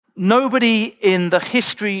Nobody in the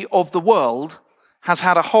history of the world has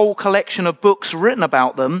had a whole collection of books written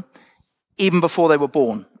about them even before they were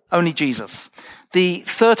born. Only Jesus. The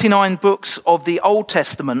 39 books of the Old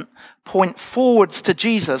Testament point forwards to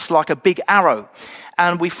Jesus like a big arrow.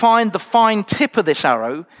 And we find the fine tip of this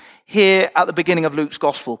arrow here at the beginning of Luke's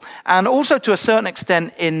gospel. And also to a certain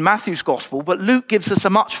extent in Matthew's gospel. But Luke gives us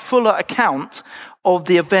a much fuller account of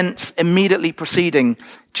the events immediately preceding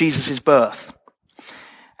Jesus' birth.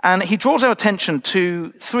 And he draws our attention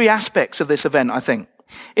to three aspects of this event, I think.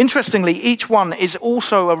 Interestingly, each one is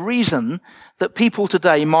also a reason that people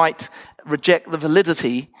today might reject the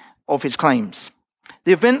validity of his claims.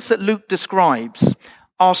 The events that Luke describes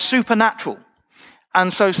are supernatural,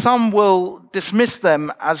 and so some will dismiss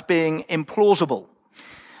them as being implausible.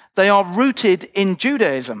 They are rooted in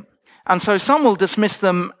Judaism, and so some will dismiss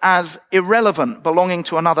them as irrelevant, belonging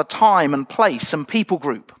to another time and place and people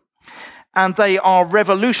group. And they are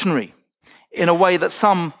revolutionary in a way that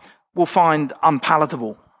some will find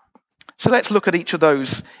unpalatable. So let's look at each of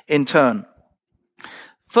those in turn.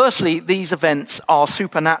 Firstly, these events are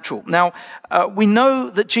supernatural. Now, we know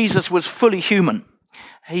that Jesus was fully human.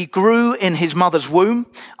 He grew in his mother's womb.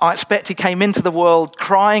 I expect he came into the world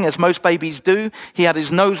crying, as most babies do. He had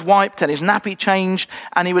his nose wiped and his nappy changed,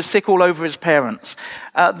 and he was sick all over his parents.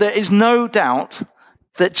 There is no doubt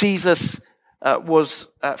that Jesus was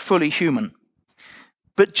fully human.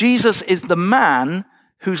 But Jesus is the man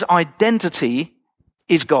whose identity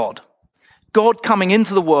is God. God coming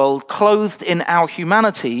into the world, clothed in our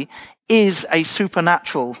humanity, is a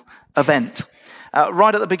supernatural event.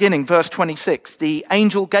 Right at the beginning, verse 26, the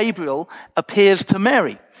angel Gabriel appears to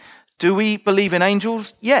Mary. Do we believe in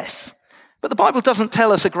angels? Yes. But the Bible doesn't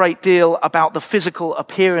tell us a great deal about the physical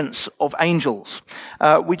appearance of angels.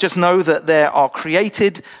 We just know that there are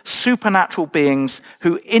created supernatural beings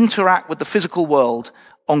who interact with the physical world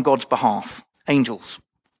on God's behalf, angels.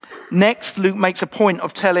 Next, Luke makes a point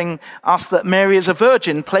of telling us that Mary is a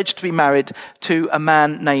virgin pledged to be married to a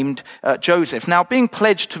man named Joseph. Now, being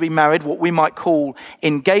pledged to be married, what we might call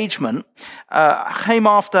engagement, came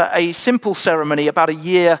after a simple ceremony about a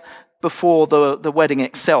year before the wedding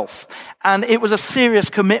itself. And it was a serious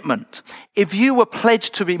commitment. If you were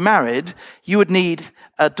pledged to be married, you would need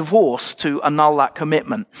a divorce to annul that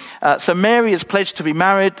commitment. So Mary is pledged to be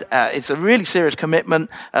married. It's a really serious commitment.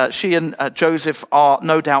 She and Joseph are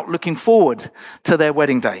no doubt looking forward to their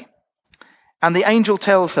wedding day. And the angel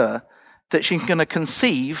tells her that she's going to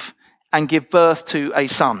conceive and give birth to a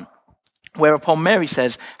son. Whereupon Mary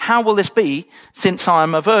says, "How will this be since I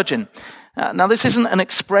am a virgin?" Now, this isn't an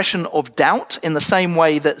expression of doubt in the same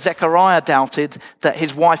way that Zechariah doubted that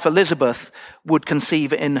his wife Elizabeth would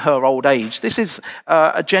conceive in her old age. This is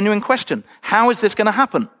a genuine question. How is this going to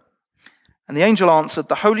happen? And the angel answered,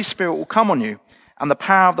 "The Holy Spirit will come on you, and the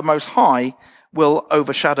power of the Most High will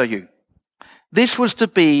overshadow you." This was to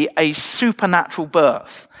be a supernatural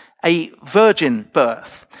birth, a virgin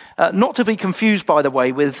birth. Not to be confused, by the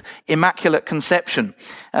way, with Immaculate Conception.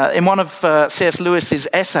 In one of C.S. Lewis's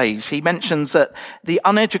essays, he mentions that the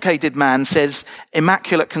uneducated man says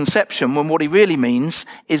Immaculate Conception when what he really means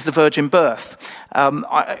is the virgin birth.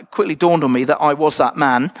 It quickly dawned on me that I was that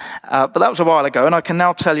man, but that was a while ago, and I can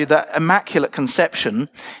now tell you that Immaculate Conception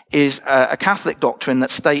is a Catholic doctrine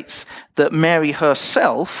that states that Mary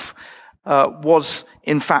herself was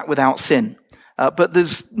in fact without sin. But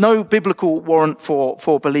there's no biblical warrant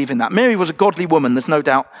for believing that. Mary was a godly woman, there's no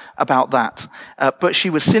doubt about that. But she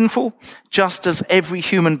was sinful, just as every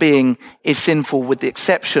human being is sinful, with the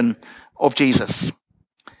exception of Jesus.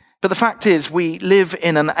 But the fact is, we live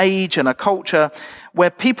in an age and a culture where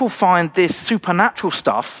people find this supernatural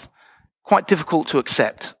stuff quite difficult to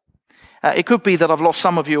accept. It could be that I've lost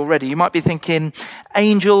some of you already. You might be thinking,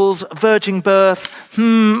 angels, virgin birth,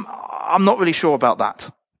 I'm not really sure about that.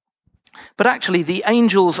 But actually, the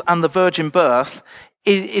angels and the virgin birth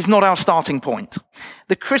is not our starting point.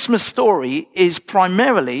 The Christmas story is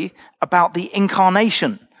primarily about the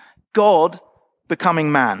incarnation, God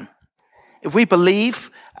becoming man. If we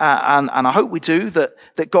believe, and I hope we do,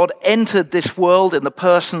 that God entered this world in the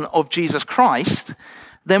person of Jesus Christ,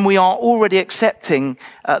 then we are already accepting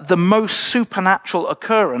the most supernatural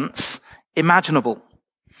occurrence imaginable.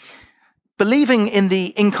 Believing in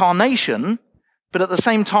the incarnation, but at the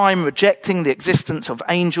same time rejecting the existence of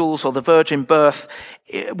angels or the virgin birth,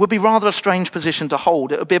 it would be rather a strange position to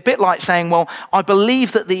hold. It would be a bit like saying, well, I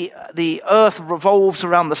believe that the earth revolves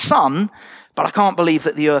around the sun, but I can't believe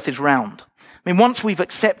that the earth is round. I mean, once we've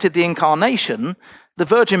accepted the incarnation, the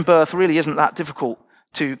virgin birth really isn't that difficult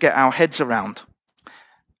to get our heads around.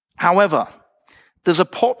 However, There's a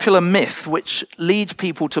popular myth which leads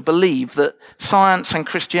people to believe that science and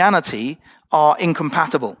Christianity are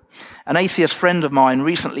incompatible. An atheist friend of mine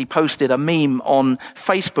recently posted a meme on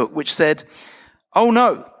Facebook which said, "Oh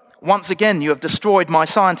no, once again you have destroyed my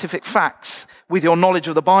scientific facts with your knowledge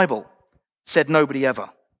of the Bible," said nobody ever.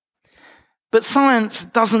 But science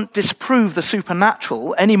doesn't disprove the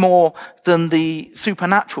supernatural any more than the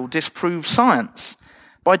supernatural disproves science.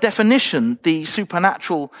 By definition, the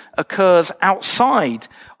supernatural occurs outside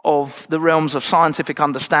of the realms of scientific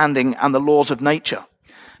understanding and the laws of nature.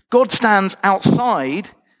 God stands outside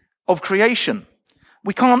of creation.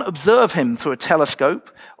 We can't observe him through a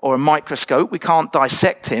telescope or a microscope. We can't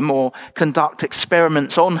dissect him or conduct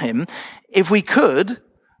experiments on him. If we could,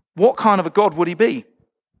 what kind of a God would he be?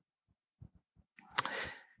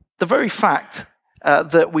 The very fact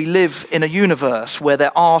that we live in a universe where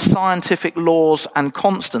there are scientific laws and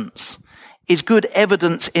constants is good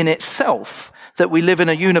evidence in itself that we live in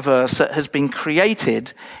a universe that has been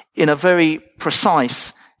created in a very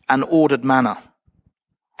precise and ordered manner.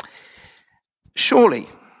 Surely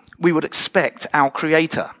we would expect our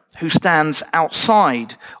Creator, who stands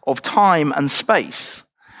outside of time and space,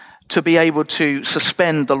 to be able to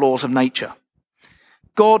suspend the laws of nature.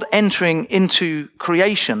 God entering into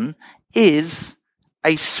creation is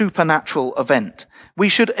a supernatural event. We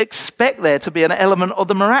should expect there to be an element of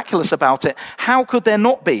the miraculous about it. How could there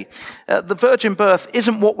not be? The virgin birth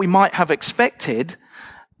isn't what we might have expected,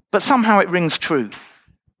 but somehow it rings true.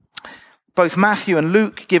 Both Matthew and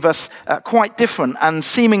Luke give us quite different and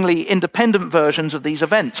seemingly independent versions of these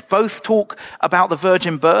events. Both talk about the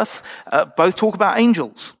virgin birth, both talk about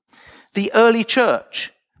angels. The early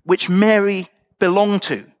church, which Mary belonged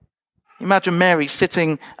to. Imagine Mary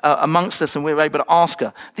sitting amongst us and we were able to ask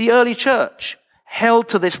her. The early church held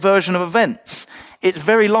to this version of events. It's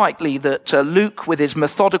very likely that Luke, with his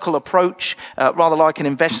methodical approach, rather like an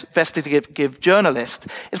investigative journalist,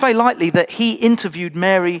 it's very likely that he interviewed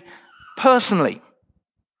Mary personally.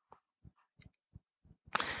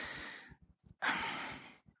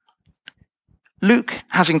 Luke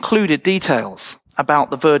has included details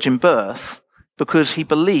about the virgin birth because he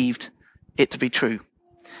believed it to be true.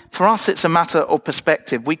 For us, it's a matter of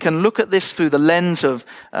perspective. We can look at this through the lens of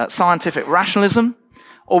scientific rationalism,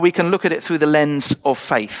 or we can look at it through the lens of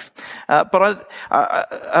faith. But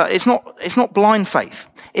it's not blind faith.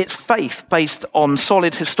 It's faith based on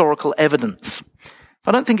solid historical evidence.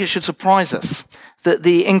 I don't think it should surprise us that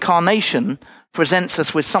the incarnation presents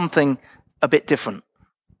us with something a bit different.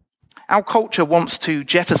 Our culture wants to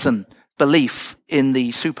jettison belief in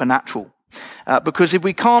the supernatural, because if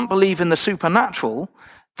we can't believe in the supernatural,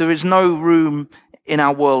 there is no room in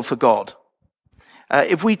our world for God.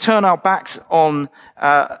 If we turn our backs on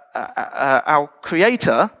our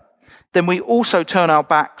Creator, then we also turn our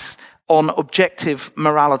backs on objective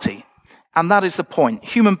morality. And that is the point.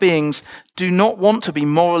 Human beings do not want to be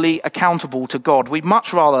morally accountable to God. We'd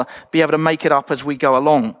much rather be able to make it up as we go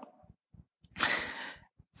along.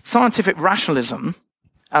 Scientific rationalism,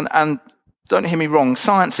 and don't hear me wrong,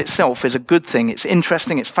 science itself is a good thing. It's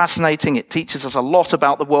interesting, it's fascinating, it teaches us a lot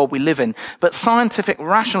about the world we live in. But scientific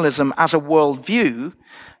rationalism as a worldview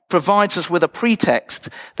provides us with a pretext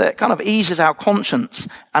that kind of eases our conscience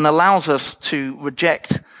and allows us to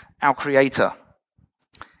reject our Creator.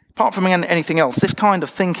 Apart from anything else, this kind of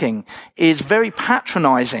thinking is very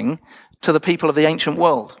patronizing to the people of the ancient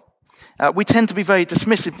world. We tend to be very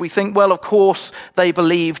dismissive. We think, well, of course, they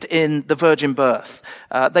believed in the virgin birth.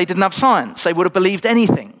 They didn't have science. They would have believed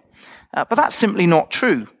anything. But that's simply not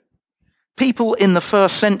true. People in the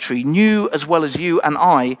first century knew, as well as you and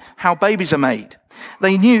I, how babies are made.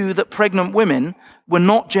 They knew that pregnant women were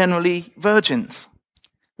not generally virgins.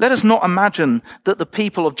 Let us not imagine that the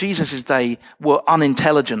people of Jesus' day were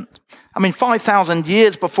unintelligent. 5,000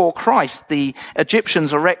 years before Christ, the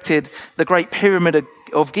Egyptians erected the Great Pyramid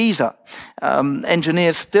of Giza.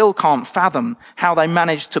 Engineers still can't fathom how they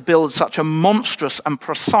managed to build such a monstrous and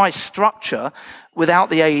precise structure without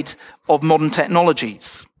the aid of modern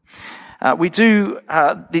technologies. We do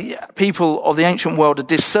the people of the ancient world a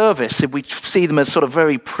disservice if we see them as sort of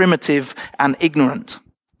very primitive and ignorant.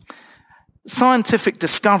 Scientific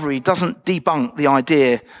discovery doesn't debunk the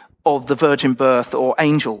idea of the virgin birth or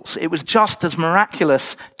angels. It was just as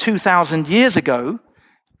miraculous 2,000 years ago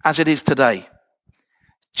as it is today.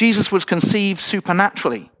 Jesus was conceived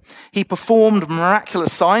supernaturally. He performed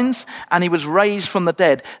miraculous signs and he was raised from the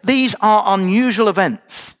dead. These are unusual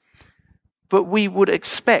events, but we would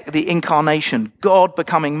expect the incarnation, God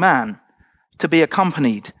becoming man, to be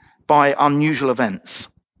accompanied by unusual events.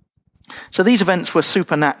 So these events were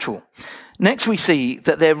supernatural. Next, we see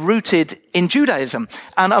that they're rooted in Judaism.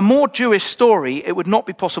 And a more Jewish story, it would not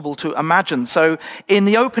be possible to imagine. So in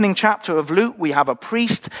the opening chapter of Luke, we have a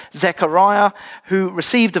priest, Zechariah, who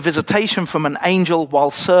received a visitation from an angel while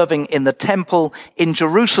serving in the temple in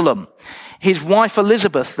Jerusalem. His wife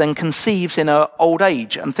Elizabeth then conceives in her old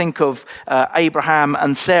age. And think of Abraham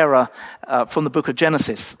and Sarah from the book of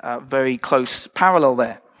Genesis. Very close parallel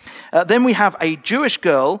there. Then we have a Jewish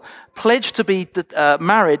girl pledged to be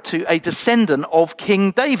married to a descendant of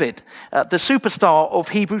King David, the superstar of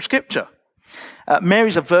Hebrew scripture.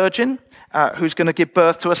 Mary's a virgin who's going to give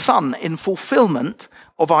birth to a son in fulfillment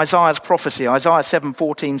of Isaiah's prophecy. Isaiah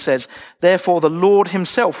 7:14 says, "Therefore the Lord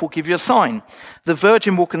himself will give you a sign. The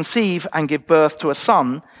virgin will conceive and give birth to a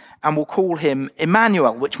son, and will call him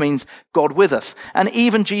Emmanuel," which means God with us. And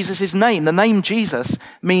even Jesus' name, the name Jesus,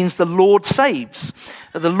 means the Lord saves.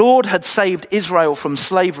 The Lord had saved Israel from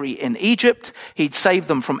slavery in Egypt. He'd saved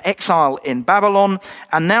them from exile in Babylon.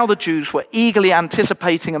 And now the Jews were eagerly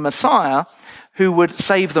anticipating a Messiah who would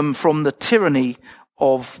save them from the tyranny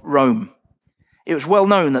of Rome. It was well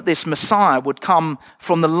known that this Messiah would come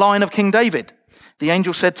from the line of King David. The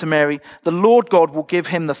angel said to Mary, "The Lord God will give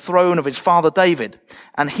him the throne of his father David,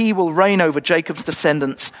 and he will reign over Jacob's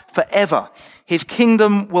descendants forever. His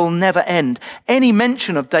kingdom will never end." Any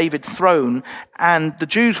mention of David's throne, and the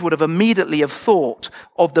Jews would have immediately thought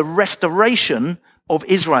of the restoration of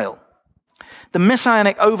Israel. The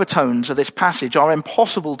messianic overtones of this passage are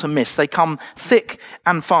impossible to miss. They come thick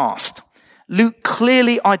and fast. Luke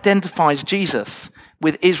clearly identifies Jesus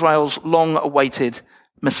with Israel's long-awaited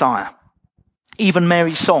Messiah. Even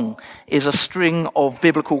Mary's song is a string of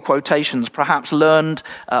biblical quotations, perhaps learned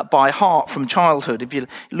by heart from childhood. If you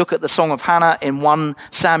look at the Song of Hannah in 1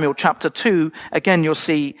 Samuel chapter 2, again you'll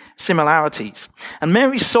see similarities. And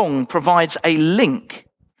Mary's song provides a link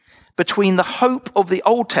between the hope of the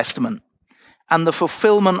Old Testament and the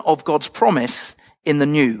fulfillment of God's promise in the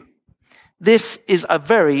New. This is a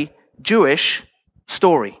very Jewish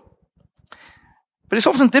story. But it's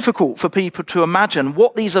often difficult for people to imagine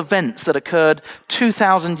what these events that occurred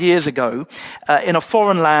 2,000 years ago in a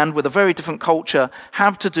foreign land with a very different culture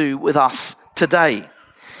have to do with us today.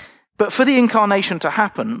 But for the incarnation to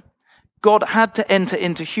happen, God had to enter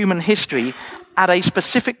into human history at a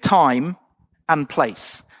specific time and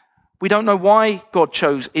place. We don't know why God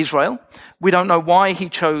chose Israel. We don't know why he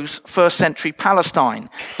chose first century Palestine.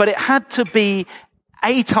 But it had to be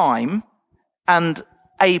a time and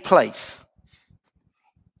a place.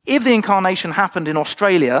 If the incarnation happened in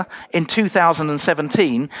Australia in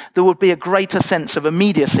 2017, there would be a greater sense of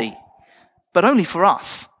immediacy, but only for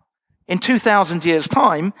us. In 2,000 years'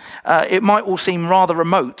 time, it might all seem rather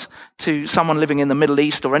remote to someone living in the Middle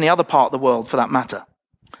East or any other part of the world for that matter.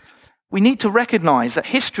 We need to recognize that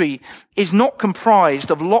history is not comprised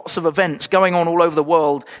of lots of events going on all over the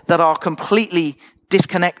world that are completely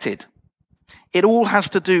disconnected. It all has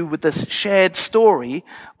to do with the shared story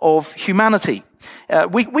of humanity.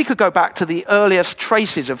 We could go back to the earliest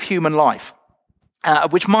traces of human life,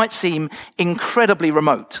 which might seem incredibly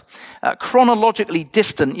remote. Chronologically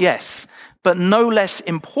distant, yes, but no less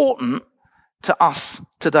important to us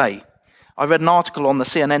today. I read an article on the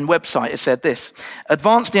CNN website. It said this: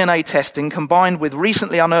 advanced DNA testing combined with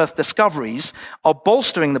recently unearthed discoveries are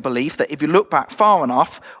bolstering the belief that if you look back far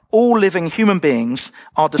enough, all living human beings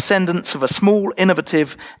are descendants of a small,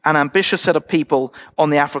 innovative, and ambitious set of people on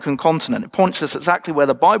the African continent. It points us exactly where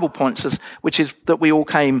the Bible points us, which is that we all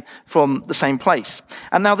came from the same place.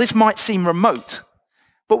 And now this might seem remote,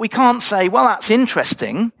 but we can't say, well, that's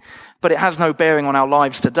interesting, but it has no bearing on our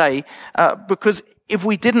lives today, because if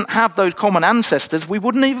we didn't have those common ancestors, we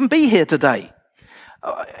wouldn't even be here today.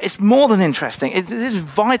 It's more than interesting. It is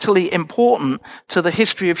vitally important to the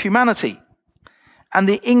history of humanity. And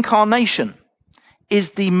the incarnation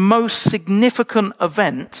is the most significant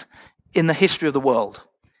event in the history of the world.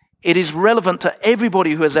 It is relevant to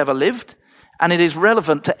everybody who has ever lived, and it is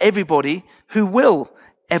relevant to everybody who will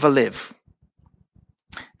ever live.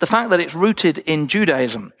 The fact that it's rooted in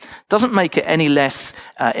Judaism doesn't make it any less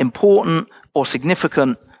important or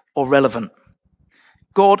significant or relevant.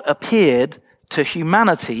 God appeared to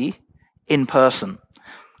humanity in person.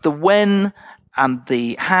 The when and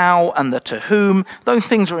the how and the to whom, those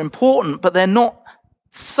things are important, but they're not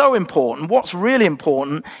so important. What's really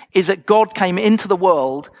important is that God came into the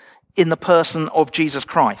world in the person of Jesus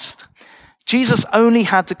Christ. Jesus only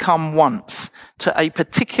had to come once to a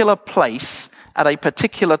particular place at a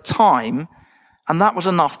particular time, and that was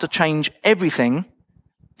enough to change everything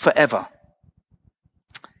forever.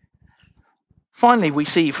 Finally, we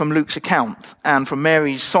see from Luke's account and from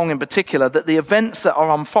Mary's song in particular that the events that are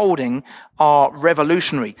unfolding are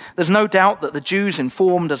revolutionary. There's no doubt that the Jews,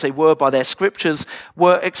 informed as they were by their scriptures,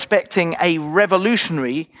 were expecting a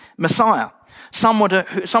revolutionary Messiah. Someone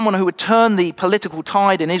who would turn the political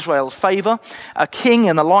tide in Israel's favor, a king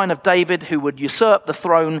in the line of David who would usurp the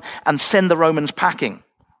throne and send the Romans packing.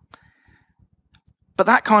 But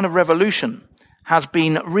that kind of revolution has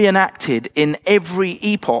been reenacted in every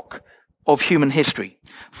epoch of human history,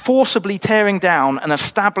 forcibly tearing down an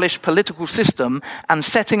established political system and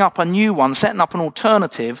setting up a new one, setting up an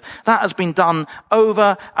alternative. That has been done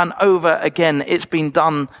over and over again. It's been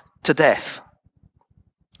done to death.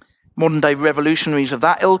 Modern-day revolutionaries of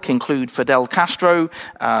that ilk include Fidel Castro,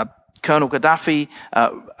 Colonel Gaddafi,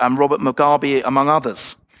 and Robert Mugabe, among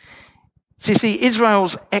others. So you see,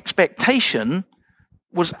 Israel's expectation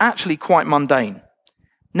was actually quite mundane.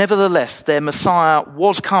 Nevertheless, their Messiah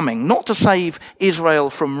was coming, not to save Israel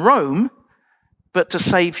from Rome, but to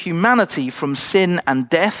save humanity from sin and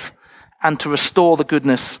death and to restore the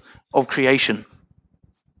goodness of creation.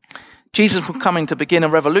 Jesus was coming to begin a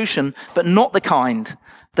revolution, but not the kind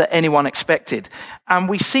that anyone expected. And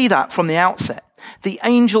we see that from the outset. The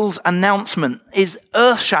angel's announcement is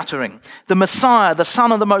earth-shattering. The Messiah, the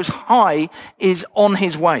Son of the Most High, is on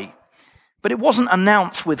his way. But it wasn't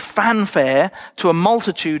announced with fanfare to a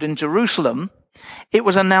multitude in Jerusalem. It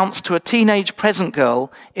was announced to a teenage peasant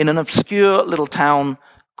girl in an obscure little town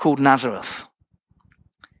called Nazareth.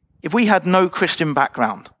 If we had no Christian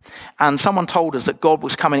background and someone told us that God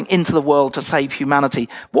was coming into the world to save humanity,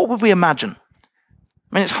 what would we imagine?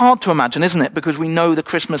 I mean, it's hard to imagine, isn't it? Because we know the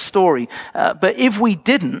Christmas story. But if we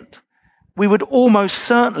didn't, we would almost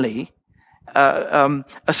certainly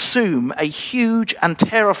assume a huge and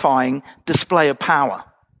terrifying display of power.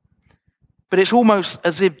 But it's almost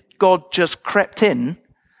as if God just crept in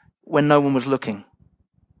when no one was looking.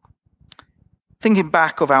 Thinking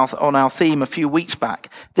back on our theme a few weeks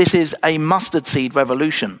back, this is a mustard seed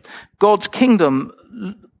revolution. God's kingdom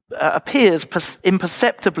appears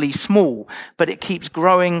imperceptibly small, but it keeps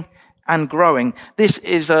growing and growing. This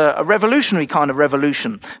is a revolutionary kind of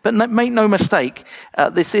revolution. But make no mistake,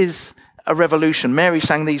 this is a revolution. Mary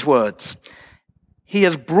sang these words: "He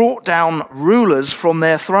has brought down rulers from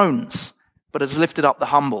their thrones, but has lifted up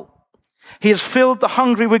the humble. He has filled the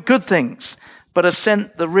hungry with good things, but has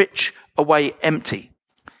sent the rich away empty."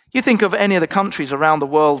 You think of any of the countries around the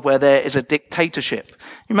world where there is a dictatorship.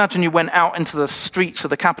 Imagine you went out into the streets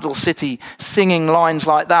of the capital city singing lines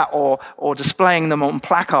like that or displaying them on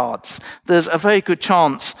placards. There's a very good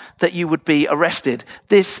chance that you would be arrested.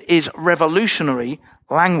 This is revolutionary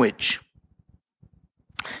language.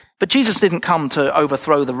 But Jesus didn't come to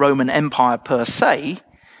overthrow the Roman Empire per se.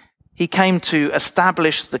 He came to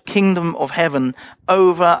establish the kingdom of heaven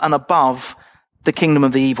over and above the kingdom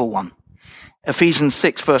of the evil one. Ephesians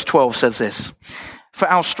 6 verse 12 says this: "For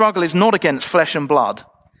our struggle is not against flesh and blood,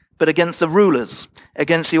 but against the rulers,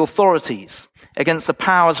 against the authorities, against the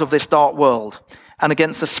powers of this dark world, and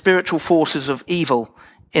against the spiritual forces of evil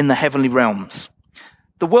in the heavenly realms."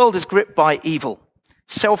 The world is gripped by evil.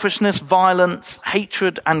 Selfishness, violence,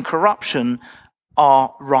 hatred, and corruption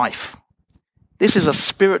are rife. This is a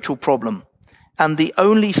spiritual problem, and the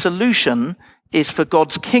only solution is for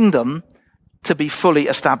God's kingdom to be fully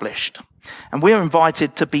established. And we are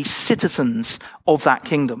invited to be citizens of that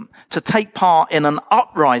kingdom, to take part in an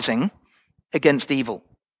uprising against evil.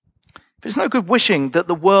 It's no good wishing that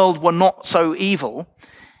the world were not so evil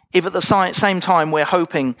if at the same time we're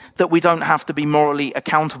hoping that we don't have to be morally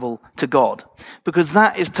accountable to God, because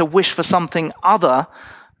that is to wish for something other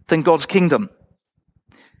than God's kingdom.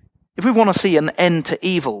 If we want to see an end to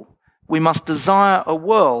evil, we must desire a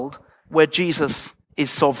world where Jesus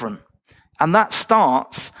is sovereign. And that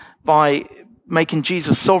starts by making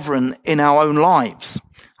Jesus sovereign in our own lives.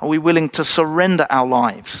 Are we willing to surrender our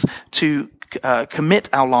lives, to commit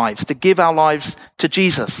our lives, to give our lives to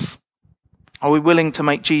Jesus? Are we willing to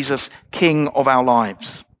make Jesus king of our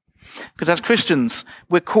lives? Because as Christians,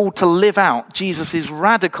 we're called to live out Jesus'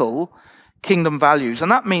 radical kingdom values.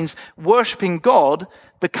 And that means worshiping God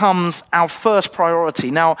becomes our first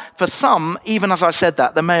priority. Now, for some, even as I said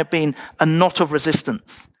that, there may have been a knot of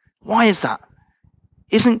resistance. Why is that?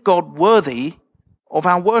 Isn't God worthy of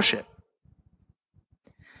our worship?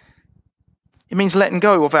 It means letting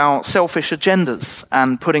go of our selfish agendas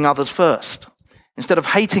and putting others first. Instead of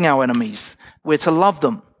hating our enemies, we're to love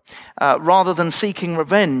them. Rather than seeking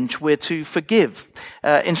revenge, we're to forgive.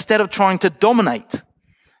 Instead of trying to dominate,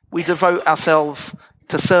 we devote ourselves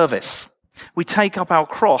to service. We take up our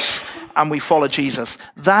cross and we follow Jesus.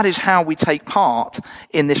 That is how we take part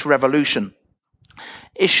in this revolution.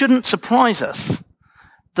 it shouldn't surprise us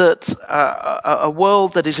that a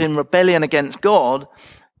world that is in rebellion against God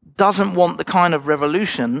doesn't want the kind of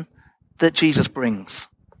revolution that Jesus brings.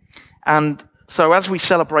 And so as we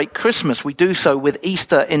celebrate Christmas, we do so with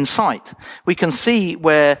Easter in sight. We can see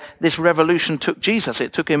where this revolution took Jesus.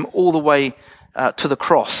 It took him all the way to the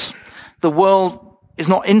cross. The world is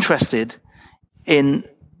not interested in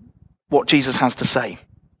what Jesus has to say.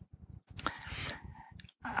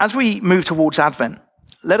 As we move towards Advent,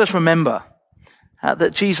 let us remember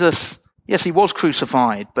that Jesus, yes, he was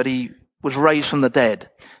crucified, but he was raised from the dead.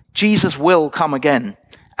 Jesus will come again,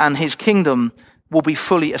 and his kingdom will be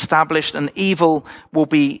fully established, and evil will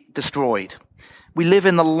be destroyed. We live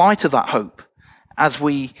in the light of that hope as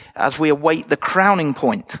we await the crowning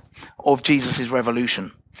point of Jesus'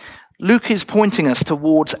 revolution. Luke is pointing us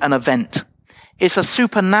towards an event. It's a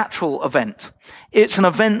supernatural event. It's an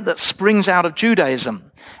event that springs out of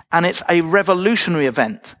Judaism, and it's a revolutionary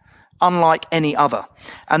event, unlike any other.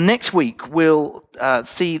 And next week, we'll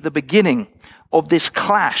see the beginning of this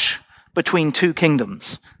clash between two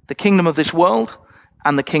kingdoms, the kingdom of this world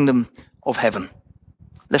and the kingdom of heaven.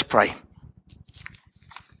 Let's pray.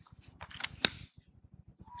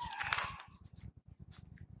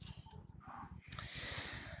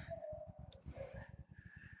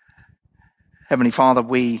 Heavenly Father,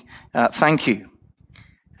 we thank you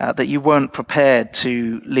that you weren't prepared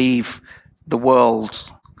to leave the world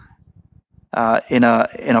in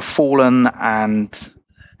a fallen and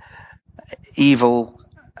evil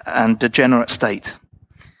and degenerate state.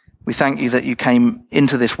 We thank you that you came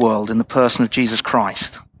into this world in the person of Jesus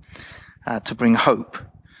Christ to bring hope,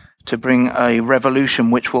 to bring a revolution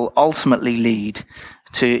which will ultimately lead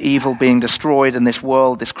to evil being destroyed and this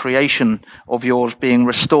world, this creation of yours being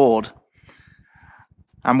restored.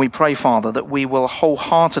 And we pray, Father, that we will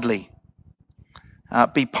wholeheartedly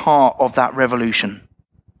be part of that revolution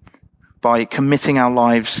by committing our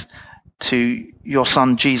lives to your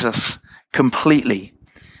Son, Jesus, completely.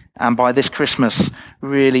 And by this Christmas,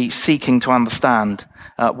 really seeking to understand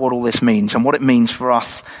what all this means and what it means for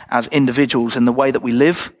us as individuals in the way that we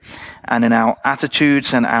live and in our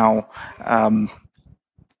attitudes and our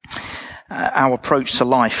approach to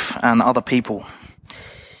life and other people.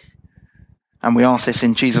 And we ask this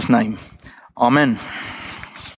in Jesus' name. Amen.